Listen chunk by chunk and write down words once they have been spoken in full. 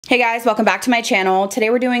Hey guys, welcome back to my channel. Today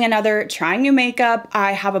we're doing another trying new makeup.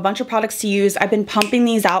 I have a bunch of products to use. I've been pumping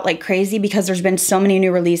these out like crazy because there's been so many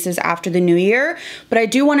new releases after the new year, but I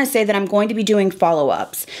do want to say that I'm going to be doing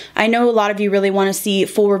follow-ups. I know a lot of you really want to see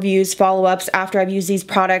full reviews, follow-ups after I've used these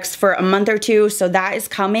products for a month or two, so that is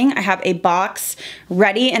coming. I have a box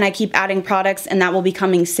ready and I keep adding products and that will be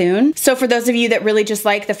coming soon. So for those of you that really just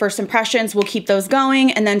like the first impressions, we'll keep those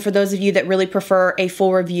going, and then for those of you that really prefer a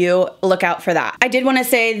full review, look out for that. I did want to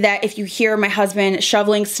say that if you hear my husband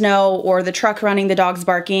shoveling snow or the truck running, the dogs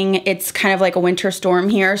barking, it's kind of like a winter storm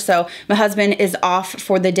here. So my husband is off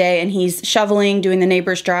for the day and he's shoveling, doing the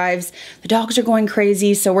neighbors' drives. The dogs are going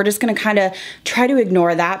crazy, so we're just gonna kind of try to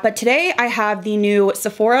ignore that. But today I have the new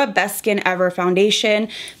Sephora Best Skin Ever foundation.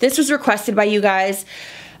 This was requested by you guys.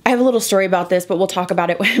 I have a little story about this, but we'll talk about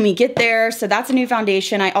it when we get there. So that's a new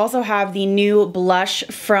foundation. I also have the new blush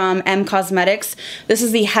from M Cosmetics. This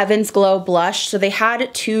is the Heaven's Glow blush. So they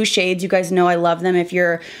had two shades. You guys know I love them if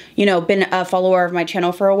you're, been a follower of my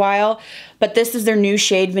channel for a while. But this is their new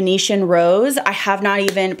shade, Venetian Rose. I have not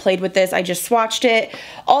even played with this. I just swatched it.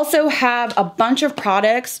 Also have a bunch of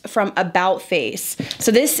products from About Face.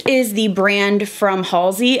 So this is the brand from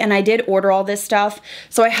Halsey, and I did order all this stuff.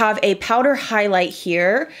 So I have a powder highlight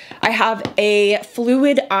here. I have a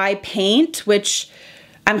fluid eye paint, which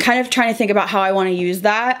I'm kind of trying to think about how I want to use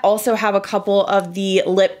that. Also have a couple of the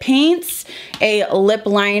lip paints, a lip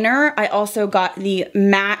liner. I also got the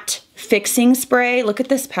matte fixing spray. Look at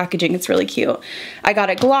this packaging, it's really cute. I got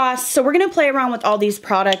a gloss. So we're gonna play around with all these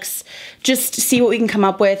products just to see what we can come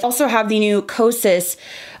up with. Also have the new Kosas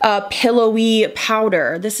pillowy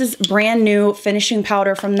powder. This is brand new finishing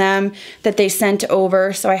powder from them that they sent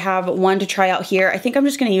over. So I have one to try out here. I think I'm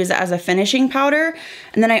just gonna use it as a finishing powder.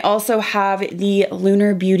 And then I also have the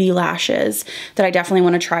Lunar Beauty lashes that I definitely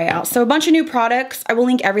wanna try out. So a bunch of new products. I will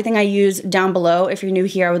link everything I use down below. If you're new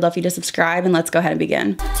here, I would love for you to subscribe, and let's go ahead and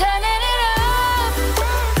begin.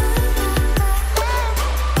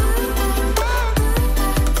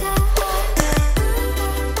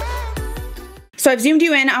 So I've zoomed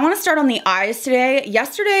you in. I want to start on the eyes today.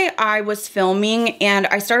 Yesterday I was filming and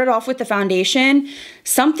I started off with the foundation.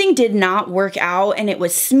 Something did not work out and it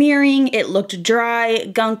was smearing. It looked dry,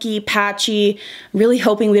 gunky, patchy. Really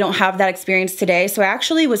hoping we don't have that experience today. So I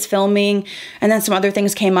actually was filming and then some other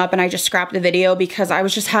things came up and I just scrapped the video because I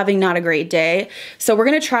was just having not a great day. So we're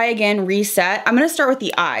gonna try again, reset. I'm gonna start with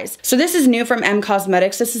the eyes. So this is new from M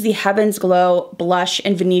Cosmetics. This is the Heaven's Glow Blush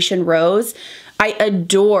in Venetian Rose. I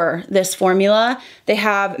adore this formula. They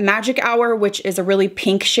have Magic Hour, which is a really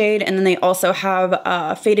pink shade, and then they also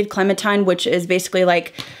have Faded Clementine, which is basically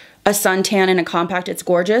like a suntan in a compact. It's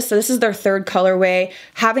gorgeous. So this is their third colorway.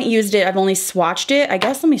 Haven't used it, I've only swatched it. I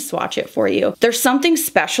guess let me swatch it for you. There's something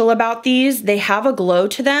special about these. They have a glow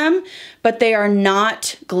to them, but they are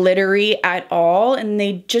not glittery at all, and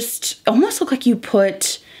they just almost look like you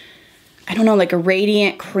put, I don't know, like a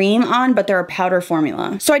radiant cream on, but they're a powder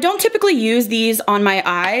formula. So I don't typically use these on my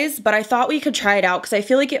eyes, but I thought we could try it out because I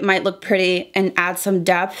feel like it might look pretty and add some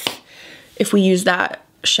depth if we use that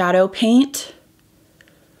shadow paint.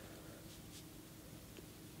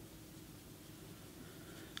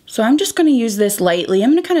 So I'm just gonna use this lightly.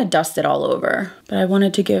 I'm gonna kind of dust it all over, but I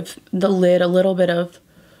wanted to give the lid a little bit of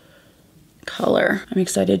color. I'm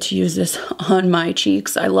excited to use this on my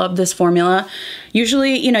cheeks. I love this formula.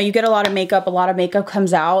 Usually, you get a lot of makeup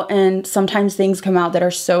comes out, and sometimes things come out that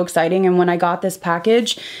are so exciting. And when I got this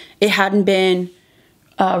package, it hadn't been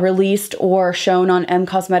released or shown on M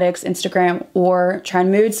Cosmetics Instagram or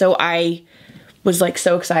Trend Mood. So I was like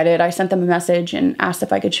so excited. I sent them a message and asked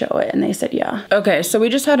if I could show it, and they said yeah. Okay, so we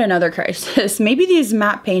just had another crisis. Maybe these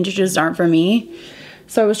matte paints just aren't for me.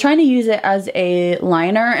 So I was trying to use it as a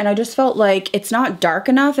liner, and I just felt like it's not dark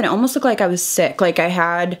enough, and it almost looked like I was sick. Like I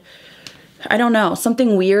had, I don't know,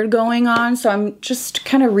 something weird going on. So I'm just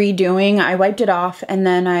kind of redoing. I wiped it off and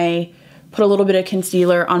then I put a little bit of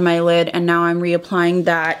concealer on my lid, and now I'm reapplying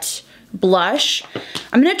that blush.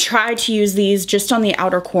 I'm gonna try to use these just on the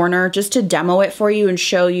outer corner just to demo it for you and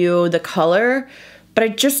show you the color. But I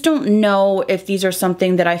just don't know if these are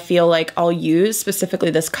something that I feel like I'll use, specifically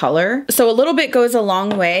this color. So a little bit goes a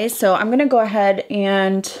long way. So I'm gonna go ahead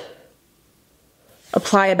and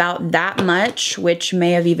apply about that much, which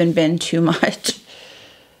may have even been too much,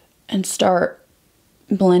 and start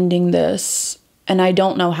blending this. And I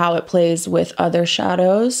don't know how it plays with other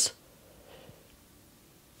shadows.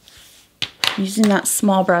 Using that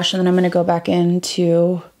small brush, and then I'm gonna go back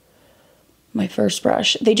into my first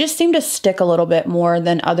brush. They just seem to stick a little bit more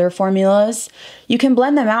than other formulas. You can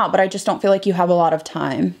blend them out, but I just don't feel like you have a lot of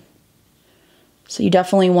time. So you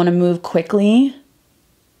definitely want to move quickly.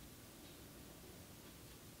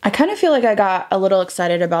 I kind of feel like I got a little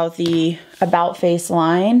excited about the About Face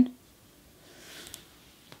line.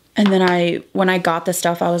 And then when I got the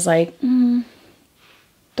stuff, I was like,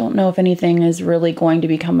 don't know if anything is really going to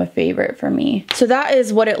become a favorite for me. So that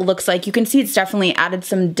is what it looks like. You can see it's definitely added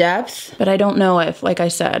some depth, but I don't know if, like I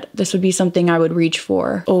said, this would be something I would reach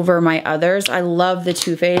for over my others. I love the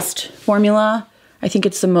Too Faced formula. I think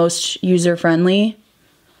it's the most user-friendly.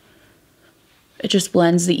 It just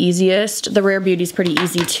blends the easiest. The Rare Beauty is pretty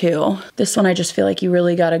easy too. This one I just feel like you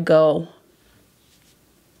really gotta go.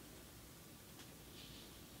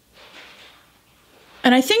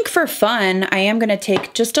 And I think for fun, I am gonna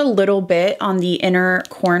take just a little bit on the inner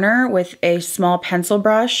corner with a small pencil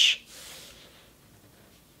brush.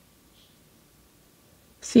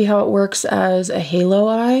 See how it works as a halo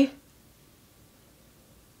eye?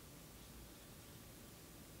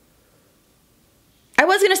 I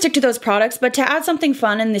was gonna stick to those products, but to add something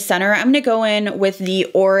fun in the center, I'm gonna go in with the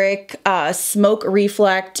Auric Smoke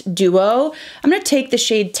Reflect Duo. I'm gonna take the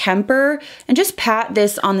shade Temper and just pat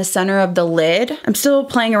this on the center of the lid. I'm still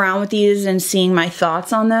playing around with these and seeing my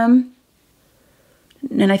thoughts on them.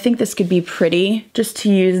 And I think this could be pretty, just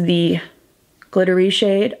to use the glittery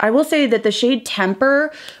shade. I will say that the shade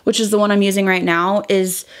Temper, which is the one I'm using right now,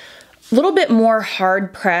 is a little bit more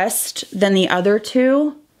hard pressed than the other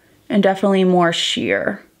two. And definitely more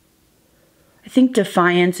sheer. I think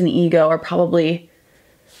Defiance and Ego are probably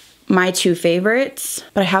my two favorites,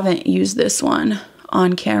 but I haven't used this one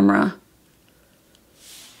on camera.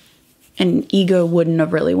 And Ego wouldn't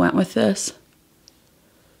have really went with this.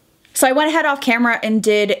 So I went ahead off camera and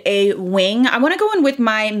did a wing. I want to go in with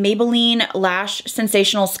my Maybelline Lash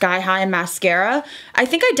Sensational Sky High Mascara. I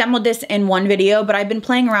think I demoed this in one video, but I've been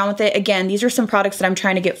playing around with it. Again, these are some products that I'm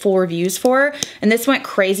trying to get full reviews for, and this went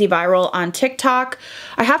crazy viral on TikTok.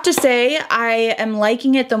 I have to say, I am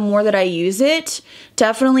liking it the more that I use it.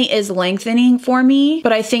 Definitely is lengthening for me,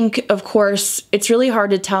 but I think, of course, it's really hard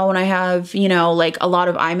to tell when I have, you know, like a lot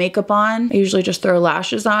of eye makeup on. I usually just throw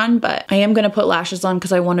lashes on, but I am gonna put lashes on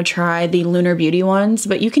because I want to try the Lunar Beauty ones,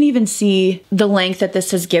 but you can even see the length that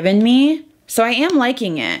this has given me. So I am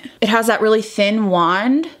liking it. It has that really thin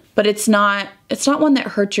wand, but it's not one that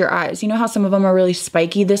hurts your eyes. You know how some of them are really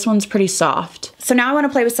spiky? This one's pretty soft. So now I want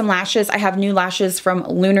to play with some lashes. I have new lashes from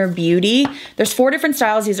Lunar Beauty. There's 4 different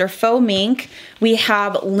styles. These are faux mink. We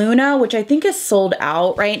have Luna, which I think is sold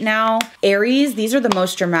out right now. Aries, these are the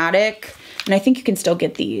most dramatic. And I think you can still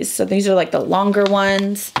get these. So these are like the longer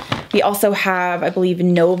ones. We also have, I believe,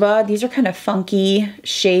 Nova. These are kind of funky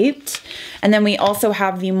shaped. And then we also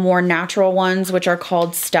have the more natural ones, which are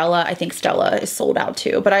called Stella. I think Stella is sold out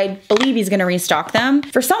too, but I believe he's gonna restock them.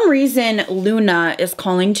 For some reason, Luna is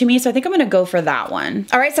calling to me, so I think I'm gonna go for that one.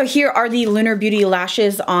 All right, so here are the Lunar Beauty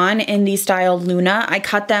lashes on in the style Luna. I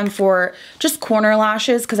cut them for just corner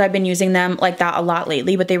lashes because I've been using them like that a lot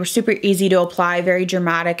lately, but they were super easy to apply, very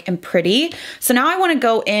dramatic and pretty. So now I wanna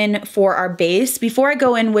go in for our base. Before I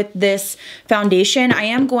go in with this foundation, I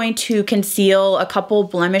am going to conceal a couple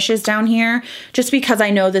blemishes down here, just because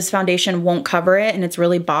I know this foundation won't cover it and it's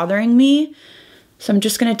really bothering me. So I'm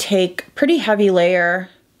just gonna take a pretty heavy layer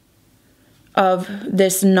of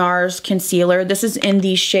this NARS concealer. This is in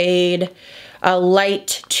the shade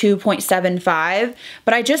Light 2.75,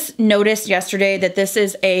 but I just noticed yesterday that this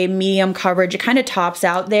is a medium coverage. It kind of tops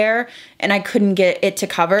out there and I couldn't get it to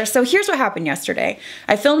cover. So here's what happened yesterday.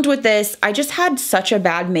 I filmed with this. I just had such a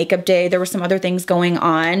bad makeup day. There were some other things going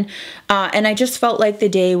on and I just felt like the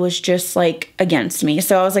day was just like against me.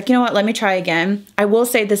 So I was like, you know what, let me try again. I will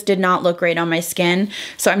say this did not look great on my skin.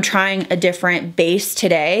 So I'm trying a different base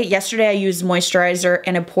today. Yesterday I used moisturizer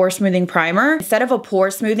and a pore smoothing primer. Instead of a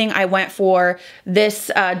pore smoothing, I went for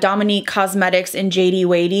this Dominique Cosmetics in JD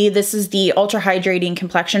Wadey. This is the Ultra Hydrating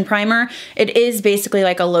Complexion Primer. It is basically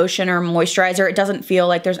like a lotion or moisturizer. It doesn't feel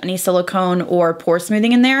like there's any silicone or pore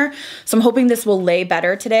smoothing in there. So I'm hoping this will lay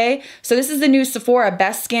better today. So this is the new Sephora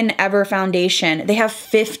Best Skin Ever Foundation. They have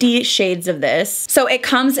 50 shades of this. So it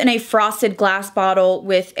comes in a frosted glass bottle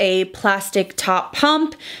with a plastic top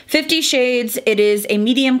pump. 50 shades. It is a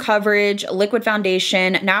medium coverage liquid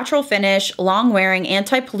foundation, natural finish, long wearing,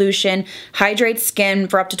 anti-pollution, hydrates skin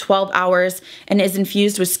for up to 12 hours, and is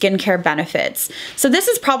infused with skincare benefits. So this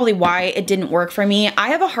is probably why it didn't work for me. I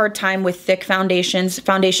have a hard time with thick foundations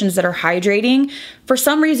that are hydrating. For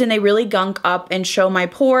some reason, they really gunk up and show my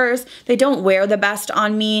pores. They don't wear the best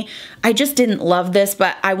on me. I just didn't love this,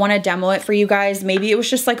 but I want to demo it for you guys. Maybe it was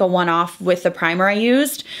just like a one-off with the primer I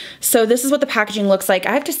used. So this is what the packaging looks like.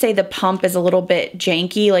 I have to say the pump is a little bit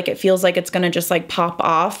janky. Like it feels like it's going to just like pop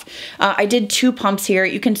off. I did 2 pumps here.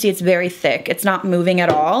 You can see it's very thick. It's not moving at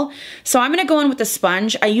all. So I'm going to go in with the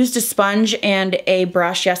sponge. I used a sponge and a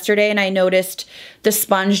brush yesterday, and I noticed the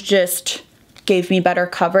sponge just gave me better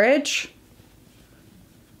coverage.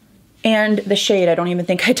 And the shade, I don't even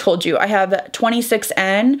think I told you. I have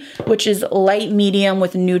 26N, which is light medium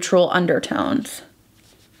with neutral undertones.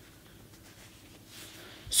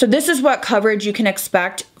 So this is what coverage you can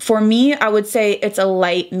expect. For me, I would say it's a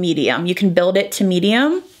light medium. You can build it to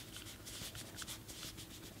medium,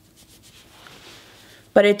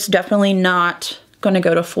 but it's definitely not gonna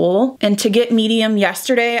go to full. And to get medium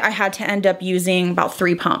yesterday, I had to end up using about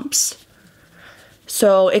 3 pumps.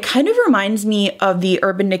 So it kind of reminds me of the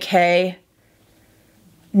Urban Decay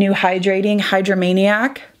New Hydrating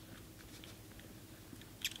Hydromaniac.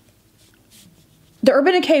 The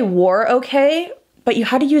Urban Decay wore okay, but you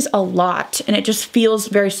had to use a lot, and it just feels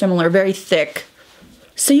very similar, very thick.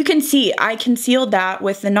 So you can see I concealed that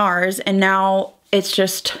with the NARS, and now it's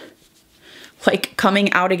just like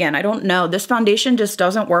coming out again. I don't know. This foundation just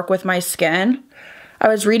doesn't work with my skin. I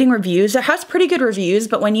was reading reviews. It has pretty good reviews,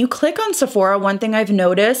 but when you click on Sephora, one thing I've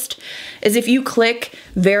noticed is if you click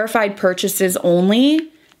verified purchases only,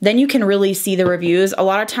 then you can really see the reviews. A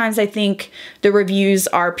lot of times I think the reviews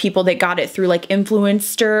are people that got it through like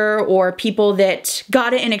Influencer or people that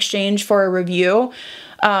got it in exchange for a review.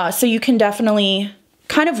 So you can definitely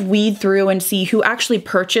kind of weed through and see who actually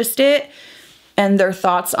purchased it and their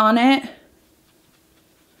thoughts on it.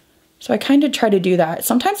 So I kind of try to do that.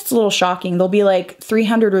 Sometimes it's a little shocking. There'll be like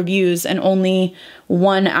 300 reviews and only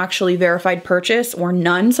 1 actually verified purchase, or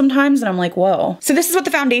none sometimes, and I'm like, whoa. So this is what the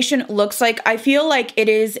foundation looks like. I feel like it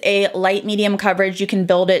is a light medium coverage. You can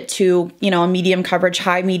build it to, you know, a medium coverage,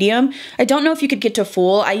 high medium. I don't know if you could get to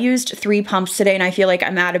full. I used 3 pumps today, and I feel like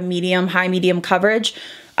I'm at a medium, high medium coverage.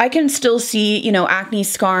 I can still see, you know, acne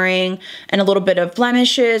scarring and a little bit of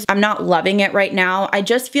blemishes. I'm not loving it right now. I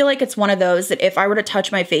just feel like it's one of those that if I were to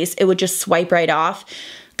touch my face, it would just swipe right off.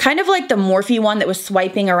 Kind of like the Morphe one that was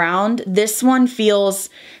swiping around. This one feels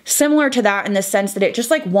similar to that in the sense that it just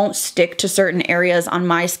like won't stick to certain areas on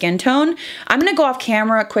my skin tone. I'm gonna go off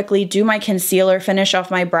camera quickly, do my concealer, finish off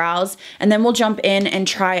my brows, and then we'll jump in and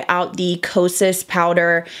try out the Kosas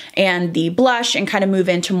powder and the blush and kind of move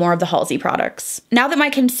into more of the Halsey products. Now that my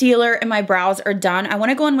concealer and my brows are done, I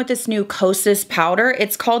wanna go in with this new Kosas powder.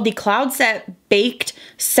 It's called the Cloud Set Baked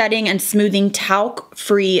Setting and Smoothing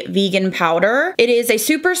Talc-Free Vegan Powder. It is a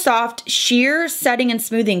super soft sheer setting and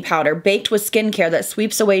smoothing powder baked with skincare that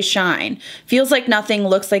sweeps away shine. Feels like nothing,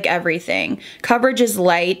 looks like everything. Coverage is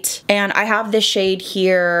light, and I have this shade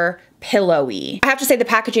here, Pillowy. I have to say the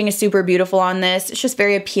packaging is super beautiful on this. It's just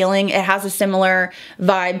very appealing. It has a similar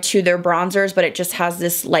vibe to their bronzers, but it just has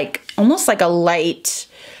this like, almost like a light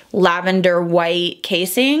lavender white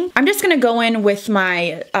casing. I'm just gonna go in with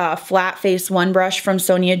my flat face one brush from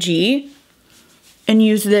Sonia G and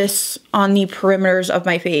use this on the perimeters of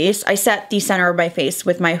my face. I set the center of my face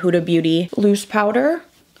with my Huda Beauty loose powder.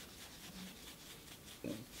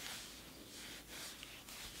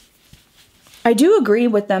 I do agree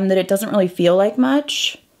with them that it doesn't really feel like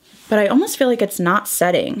much, but I almost feel like it's not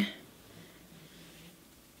setting.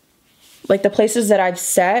 Like the places that I've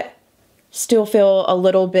set still feel a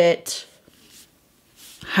little bit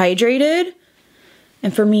hydrated.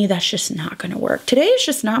 And for me, that's just not gonna work. Today is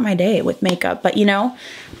just not my day with makeup, but you know,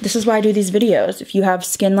 this is why I do these videos. If you have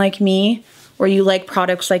skin like me, or you like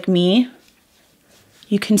products like me,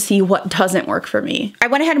 you can see what doesn't work for me. I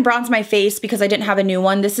went ahead and bronzed my face because I didn't have a new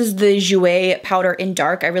one. This is the Jouer powder in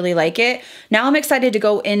dark. I really like it. Now I'm excited to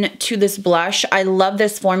go into this blush. I love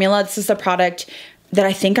this formula. This is a product that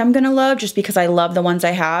I think I'm gonna love just because I love the ones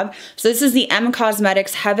I have. So this is the M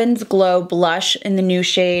Cosmetics Heaven's Glow Blush in the new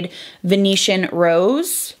shade Venetian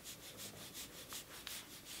Rose.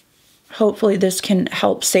 Hopefully this can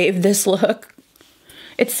help save this look.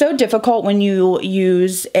 It's so difficult when you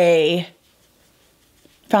use a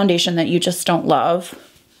foundation that you just don't love.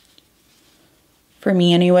 For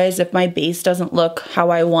me anyways, if my base doesn't look how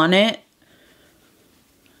I want it,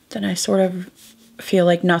 then I sort of feel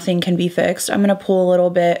like nothing can be fixed. I'm gonna pull a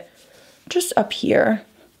little bit just up here.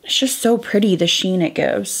 It's just so pretty, the sheen it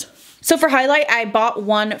gives. So for highlight, I bought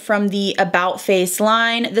one from the About Face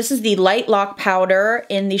line. This is the Light Lock Powder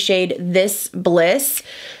in the shade This Bliss.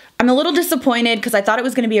 I'm a little disappointed because I thought it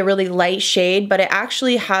was going to be a really light shade, but it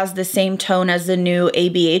actually has the same tone as the new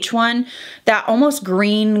ABH one, that almost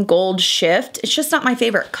green gold shift. It's just not my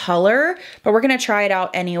favorite color, but we're going to try it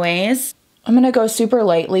out anyways. I'm going to go super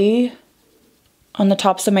lightly on the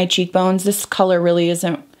tops of my cheekbones. This color really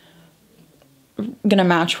isn't going to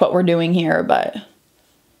match what we're doing here, but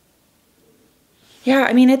yeah,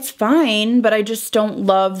 I mean, it's fine, but I just don't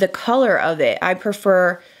love the color of it.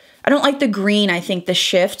 I don't like the green, I think, the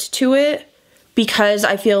shift to it, because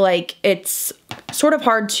I feel like it's sort of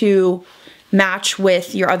hard to match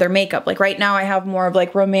with your other makeup. Like right now I have more of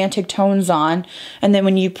like romantic tones on, and then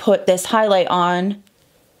when you put this highlight on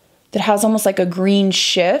that has almost like a green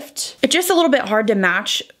shift, it's just a little bit hard to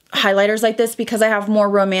match highlighters like this because I have more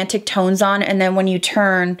romantic tones on, and then when you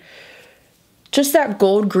turn just that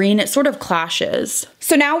gold green, it sort of clashes.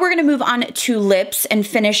 So now we're gonna move on to lips and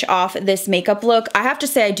finish off this makeup look. I have to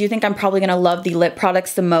say, I do think I'm probably gonna love the lip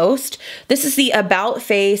products the most. This is the About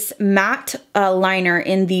Face matte liner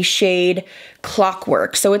in the shade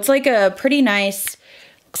Clockwork. So it's like a pretty nice,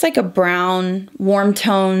 looks like a brown, warm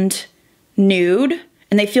toned nude,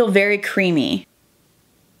 and they feel very creamy.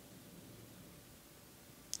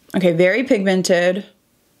 Okay, very pigmented.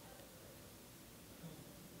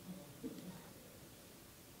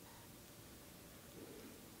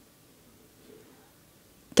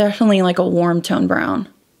 Definitely like a warm tone brown.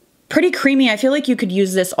 Pretty creamy. I feel like you could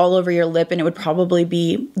use this all over your lip and it would probably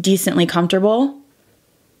be decently comfortable.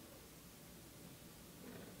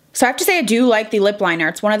 So I have to say I do like the lip liner.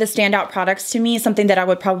 It's one of the standout products to me, something that I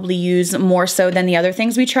would probably use more so than the other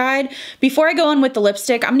things we tried. Before I go on with the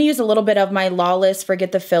lipstick, I'm gonna use a little bit of my Lawless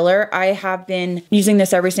Forget the Filler. I have been using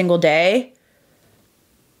this every single day.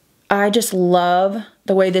 I just love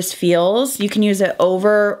the way this feels. You can use it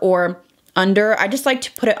over or under. I just like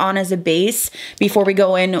to put it on as a base before we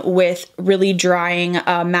go in with really drying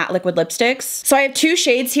matte liquid lipsticks. So I have two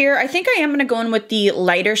shades here. I think I am gonna go in with the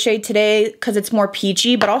lighter shade today because it's more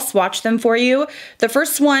peachy, but I'll swatch them for you. The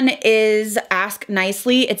first one is Ask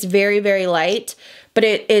Nicely. It's very, very light, but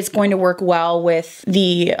it is going to work well with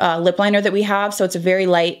the lip liner that we have. So it's a very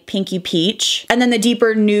light pinky peach. And then the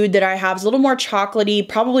deeper nude that I have is a little more chocolatey,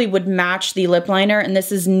 probably would match the lip liner. And this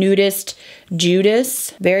is Nudist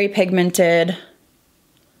Judas, very pigmented,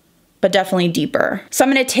 but definitely deeper. So I'm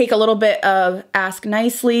gonna take a little bit of Ask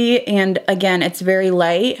Nicely, and again, it's very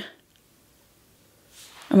light.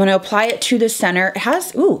 I'm gonna apply it to the center. It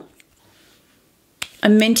has, ooh, a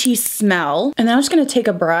minty smell. And then I'm just gonna take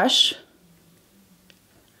a brush,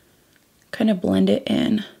 kind of blend it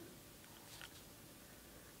in.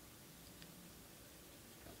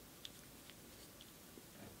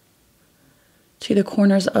 To the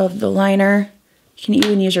corners of the liner. You can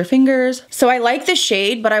even use your fingers. So I like the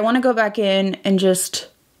shade, but I want to go back in and just...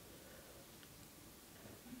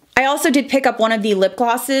 I also did pick up one of the lip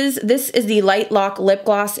glosses. This is the Light Lock lip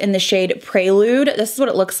gloss in the shade Prelude. This is what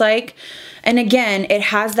it looks like. And again, it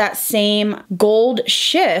has that same gold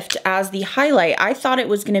shift as the highlight. I thought it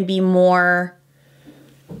was gonna be more,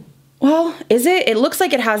 well, is it? It looks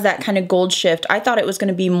like it has that kind of gold shift. I thought it was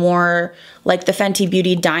gonna be more like the Fenty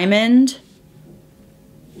Beauty Diamond.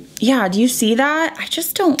 Yeah, do you see that? I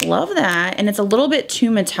just don't love that. And it's a little bit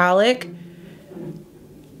too metallic.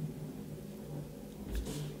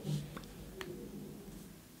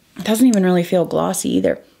 It doesn't even really feel glossy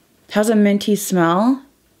either. It has a minty smell.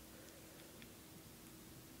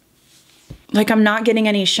 Like I'm not getting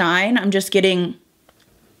any shine. I'm just getting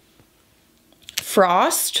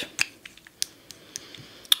frost.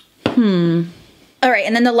 All right,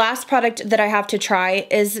 and then the last product that I have to try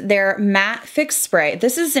is their Matte Fix Spray.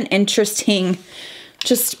 This is an interesting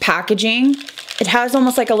just packaging. It has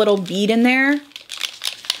almost like a little bead in there.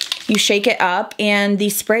 You shake it up, and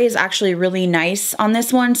the spray is actually really nice on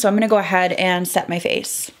this one, so I'm gonna go ahead and set my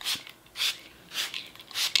face.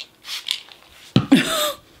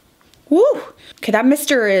 Woo! Okay, that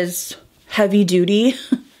mister is heavy duty.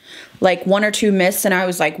 Like 1 or 2 mists and I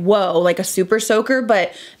was like, whoa, like a super soaker,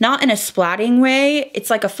 but not in a splatting way. It's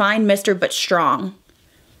like a fine mister, but strong.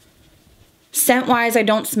 Scent-wise, I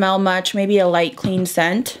don't smell much, maybe a light, clean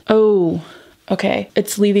scent. Oh, okay,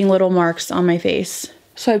 it's leaving little marks on my face.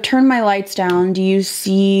 So I've turned my lights down. Do you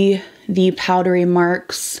see the powdery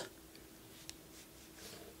marks?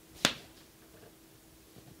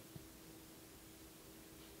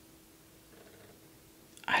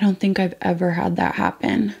 I don't think I've ever had that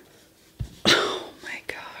happen. Oh my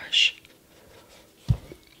gosh.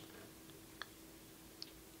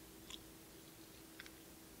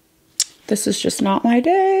 This is just not my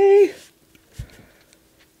day.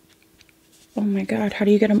 Oh my God, how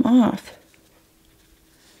do you get them off?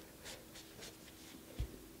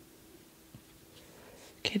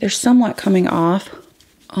 they're somewhat coming off.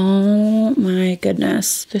 Oh my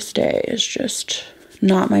goodness. This day is just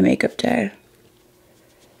not my makeup day.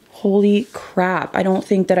 Holy crap. I don't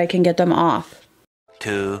think that I can get them off.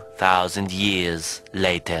 2,000 years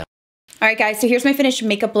later. All right, guys, so here's my finished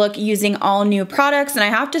makeup look using all new products. And I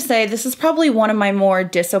have to say, this is probably one of my more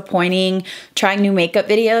disappointing trying new makeup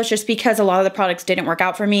videos, just because a lot of the products didn't work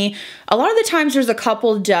out for me. A lot of the times there's a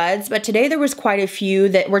couple duds, but today there was quite a few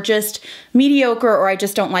that were just mediocre or I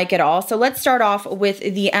just don't like at all. So let's start off with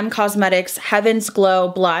the M Cosmetics Heaven's Glow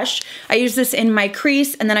Blush. I used this in my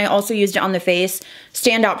crease and then I also used it on the face.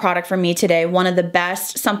 Standout product for me today. One of the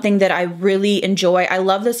best, something that I really enjoy. I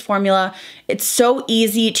love this formula. It's so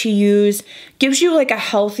easy to use, gives you like a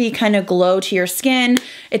healthy kind of glow to your skin.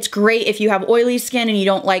 It's great if you have oily skin and you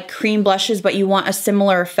don't like cream blushes, but you want a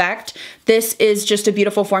similar effect. This is just a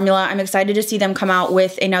beautiful formula. I'm excited to see them come out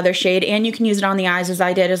with another shade, and you can use it on the eyes as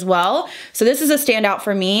I did as well. So this is a standout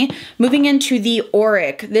for me. Moving into the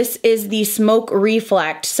Auric, this is the Smoke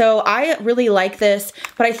Reflect. So I really like this,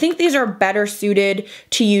 but I think these are better suited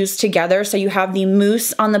to use together. So you have the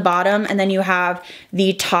mousse on the bottom and then you have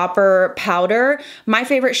the topper powder. My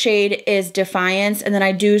favorite shade is Defiance, and then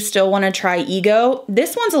I do still want to try Ego.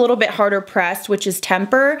 This one's a little bit harder pressed, which is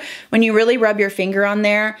Temper. When you really rub your finger on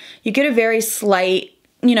there, you get a very slight,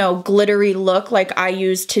 you know, glittery look like I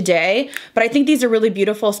used today. But I think these are really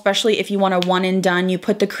beautiful, especially if you want a one and done. You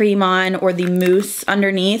put the cream on or the mousse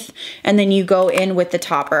underneath, and then you go in with the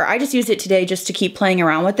topper. I just used it today just to keep playing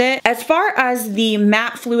around with it. As far as the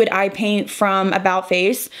matte fluid eye paint from About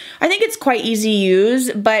Face, I think it's quite easy to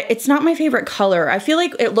use, but it's not my favorite color. I feel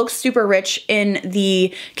like it looks super rich in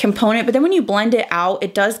the component, but then when you blend it out,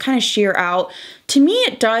 it does kind of sheer out. To me,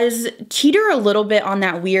 it does teeter a little bit on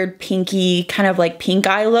that weird pinky, kind of like pink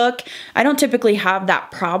eye look. I don't typically have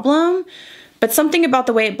that problem, but something about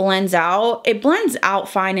the way it blends out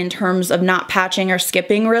fine in terms of not patching or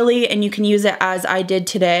skipping really, and you can use it as I did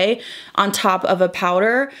today on top of a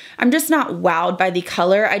powder. I'm just not wowed by the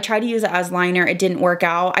color. I tried to use it as liner, it didn't work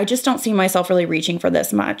out. I just don't see myself really reaching for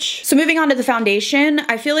this much. So moving on to the foundation,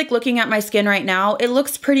 I feel like looking at my skin right now, it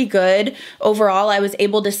looks pretty good. Overall, I was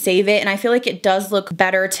able to save it, and I feel like it does look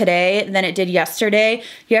better today than it did yesterday.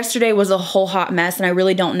 Yesterday was a whole hot mess, and I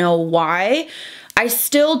really don't know why. I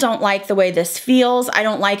still don't like the way this feels. I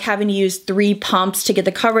don't like having to use 3 pumps to get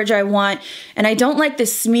the coverage I want. And I don't like the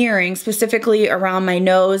smearing, specifically around my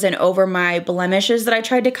nose and over my blemishes that I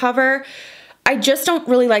tried to cover. I just don't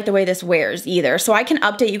really like the way this wears either. So I can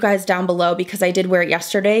update you guys down below because I did wear it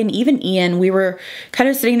yesterday. And even Ian, we were kind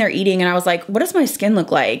of sitting there eating and I was like, what does my skin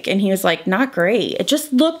look like? And he was like, not great. It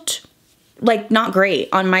just looked like not great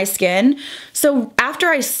on my skin. So after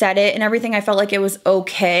I set it and everything, I felt like it was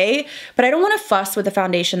okay, but I don't want to fuss with the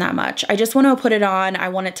foundation that much. I just want to put it on. I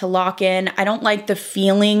want it to lock in. I don't like the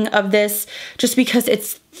feeling of this just because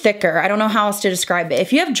it's thicker. I don't know how else to describe it.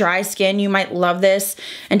 If you have dry skin, you might love this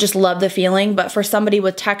and just love the feeling, but for somebody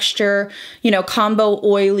with texture, you know, combo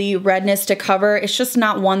oily redness to cover, it's just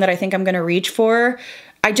not one that I think I'm going to reach for.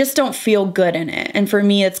 I just don't feel good in it. And for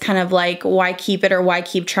me, it's kind of like, why keep it or why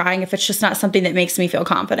keep trying if it's just not something that makes me feel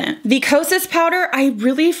confident. The Kosas powder, I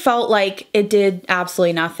really felt like it did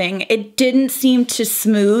absolutely nothing. It didn't seem to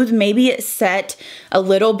smooth. Maybe it set a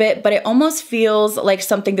little bit, but it almost feels like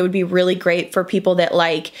something that would be really great for people that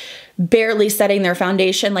like barely setting their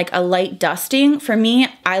foundation, like a light dusting. For me,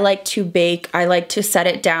 I like to bake. I like to set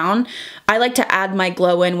it down. I like to add my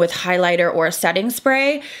glow in with highlighter or a setting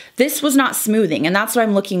spray. This was not smoothing, and that's what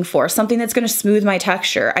I'm looking for. Something that's going to smooth my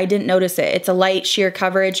texture. I didn't notice it. It's a light sheer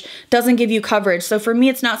coverage, doesn't give you coverage. So for me,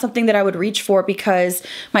 it's not something that I would reach for because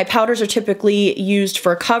my powders are typically used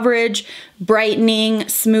for coverage, brightening,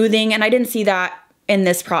 smoothing, and I didn't see that in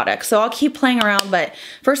this product. So I'll keep playing around, but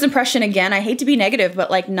first impression, again, I hate to be negative, but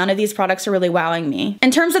like none of these products are really wowing me.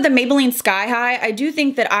 In terms of the Maybelline Sky High, I do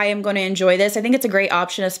think that I am going to enjoy this. I think it's a great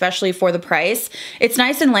option, especially for the price. It's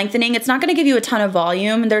nice and lengthening. It's not going to give you a ton of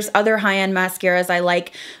volume. There's other high-end mascaras I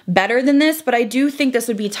like better than this, but I do think this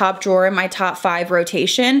would be top drawer in my top 5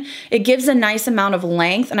 rotation. It gives a nice amount of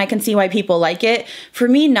length, and I can see why people like it. For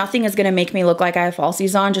me, nothing is going to make me look like I have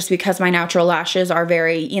falsies on just because my natural lashes are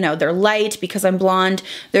very, you know, they're light because I'm blonde.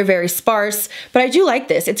 They're very sparse, but I do like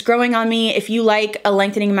this. It's growing on me. If you like a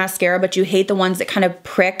lengthening mascara, but you hate the ones that kind of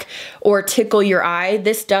prick or tickle your eye,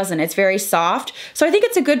 this doesn't. It's very soft. So I think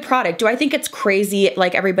it's a good product. Do I think it's crazy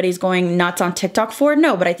like everybody's going nuts on TikTok for?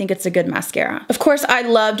 No, but I think it's a good mascara. Of course, I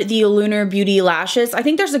loved the Lunar Beauty lashes. I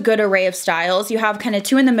think there's a good array of styles. You have kind of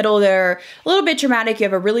 2 in the middle that are a little bit dramatic. You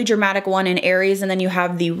have a really dramatic one in Aries, and then you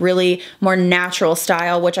have the really more natural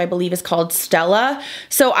style, which I believe is called Stella.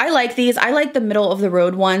 So I like these. I like the middle middle of the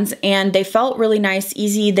road ones, and they felt really nice,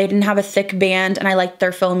 easy. They didn't have a thick band, and I liked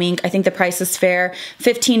their foam ink. I think the price is fair,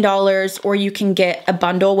 $15, or you can get a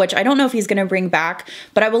bundle, which I don't know if he's gonna bring back,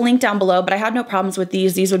 but I will link down below. But I had no problems with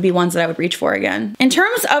these. These would be ones that I would reach for again. In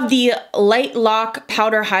terms of the Light Lock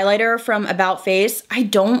Powder Highlighter from About Face, I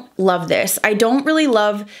don't love this. I don't really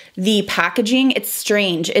love the packaging. It's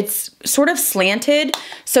strange. It's sort of slanted,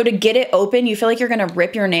 so to get it open, you feel like you're gonna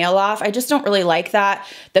rip your nail off. I just don't really like that.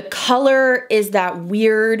 The color is that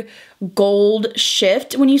weird gold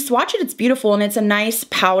shift. When you swatch it, it's beautiful, and it's a nice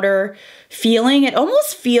powder feeling. It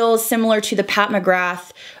almost feels similar to the Pat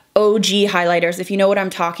McGrath OG highlighters, if you know what I'm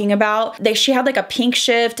talking about. She had like a pink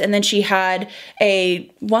shift, and then she had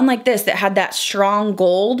a one like this that had that strong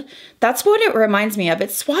gold. That's what it reminds me of.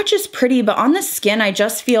 It swatches pretty, but on the skin, I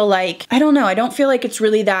just feel like, I don't know, I don't feel like it's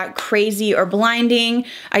really that crazy or blinding.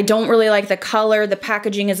 I don't really like the color. The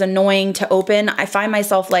packaging is annoying to open. I find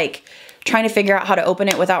myself like trying to figure out how to open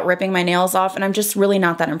it without ripping my nails off, and I'm just really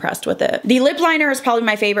not that impressed with it. The lip liner is probably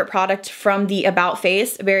my favorite product from the About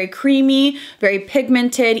Face. Very creamy, very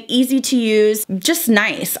pigmented, easy to use, just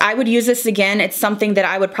nice. I would use this again. It's something that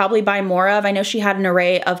I would probably buy more of. I know she had an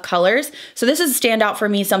array of colors, so this is a standout for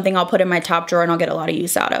me, something I'll put in my top drawer and I'll get a lot of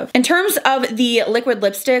use out of. In terms of the liquid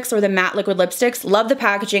lipsticks, or the matte liquid lipsticks, love the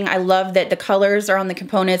packaging. I love that the colors are on the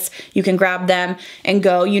components. You can grab them and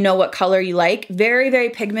go. You know what color you like. Very,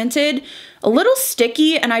 very pigmented. A little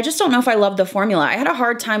sticky, and I just don't know if I love the formula. I had a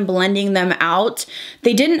hard time blending them out.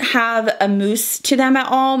 They didn't have a mousse to them at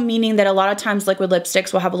all, meaning that a lot of times liquid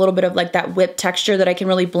lipsticks will have a little bit of like that whipped texture that I can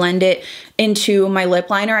really blend it into my lip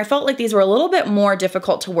liner. I felt like these were a little bit more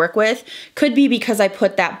difficult to work with. Could be because I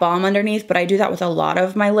put that balm underneath, but I do that with a lot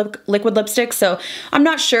of my liquid lipsticks, so I'm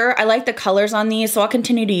not sure. I like the colors on these, so I'll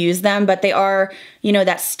continue to use them, but they are, you know,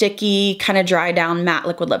 that sticky, kind of dry down matte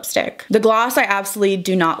liquid lipstick. The gloss I absolutely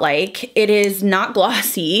do not like. It is not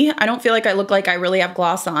glossy. I don't feel like I look like I really have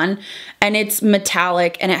gloss on, and it's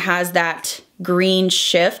metallic, and it has that green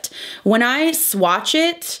shift. When I swatch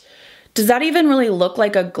it, does that even really look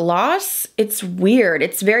like a gloss? It's weird.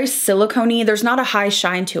 It's very silicone-y. There's not a high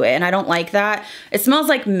shine to it, and I don't like that. It smells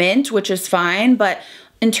like mint, which is fine, but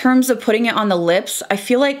in terms of putting it on the lips, I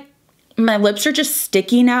feel like my lips are just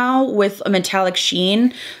sticky now with a metallic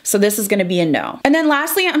sheen, so this is gonna be a no. And then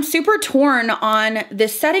lastly, I'm super torn on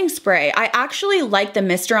this setting spray. I actually like the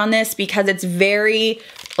mister on this because it's very,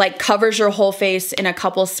 like, covers your whole face in a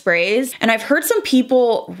couple sprays. And I've heard some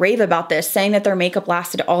people rave about this, saying that their makeup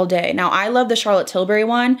lasted all day. Now, I love the Charlotte Tilbury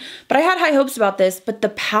one, but I had high hopes about this, but the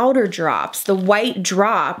powder drops, the white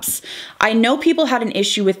drops, I know people had an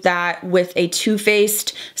issue with that with a Too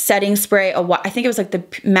Faced setting spray, I think it was like the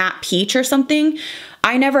matte peach or something.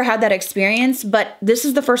 I never had that experience, but this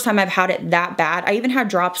is the first time I've had it that bad. I even had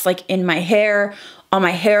drops like in my hair, on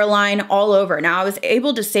my hairline, all over. Now, I was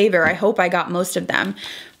able to savor. I hope I got most of them.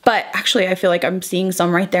 But actually, I feel like I'm seeing some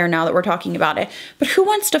right there now that we're talking about it. But who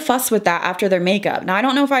wants to fuss with that after their makeup? Now, I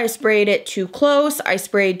don't know if I sprayed it too close, I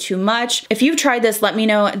sprayed too much. If you've tried this, let me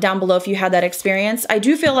know down below if you had that experience. I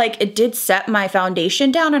do feel like it did set my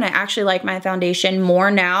foundation down, and I actually like my foundation more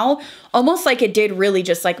now. Almost like it did really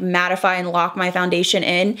just like mattify and lock my foundation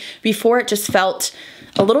in. Before, it just felt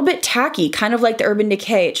a little bit tacky, kind of like the Urban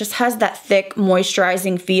Decay. It just has that thick,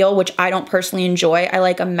 moisturizing feel, which I don't personally enjoy. I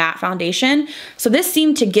like a matte foundation. So this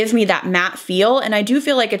seemed to give me that matte feel, and I do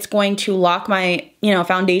feel like it's going to lock my, you know,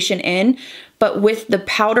 foundation in. But with the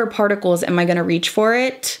powder particles, am I gonna reach for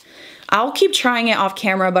it? I'll keep trying it off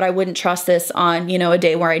camera, but I wouldn't trust this on, you know, a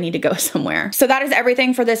day where I need to go somewhere. So that is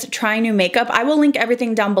everything for this trying new makeup. I will link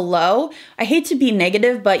everything down below. I hate to be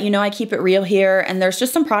negative, but you know, I keep it real here, and there's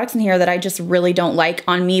just some products in here that I just really don't like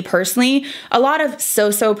on me personally. A lot of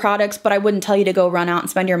so-so products, but I wouldn't tell you to go run out and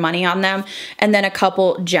spend your money on them, and then a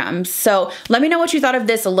couple gems. So let me know what you thought of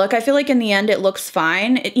this look. I feel like in the end it looks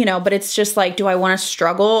fine, you know, but it's just like, do I want to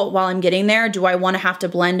struggle while I'm getting there? Do I want to have to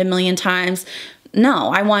blend a million times? No,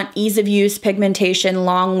 I want ease of use, pigmentation,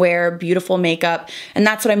 long wear, beautiful makeup, and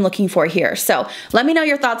that's what I'm looking for here. So let me know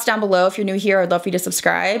your thoughts down below. If you're new here, I'd love for you to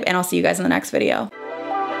subscribe, and I'll see you guys in the next video.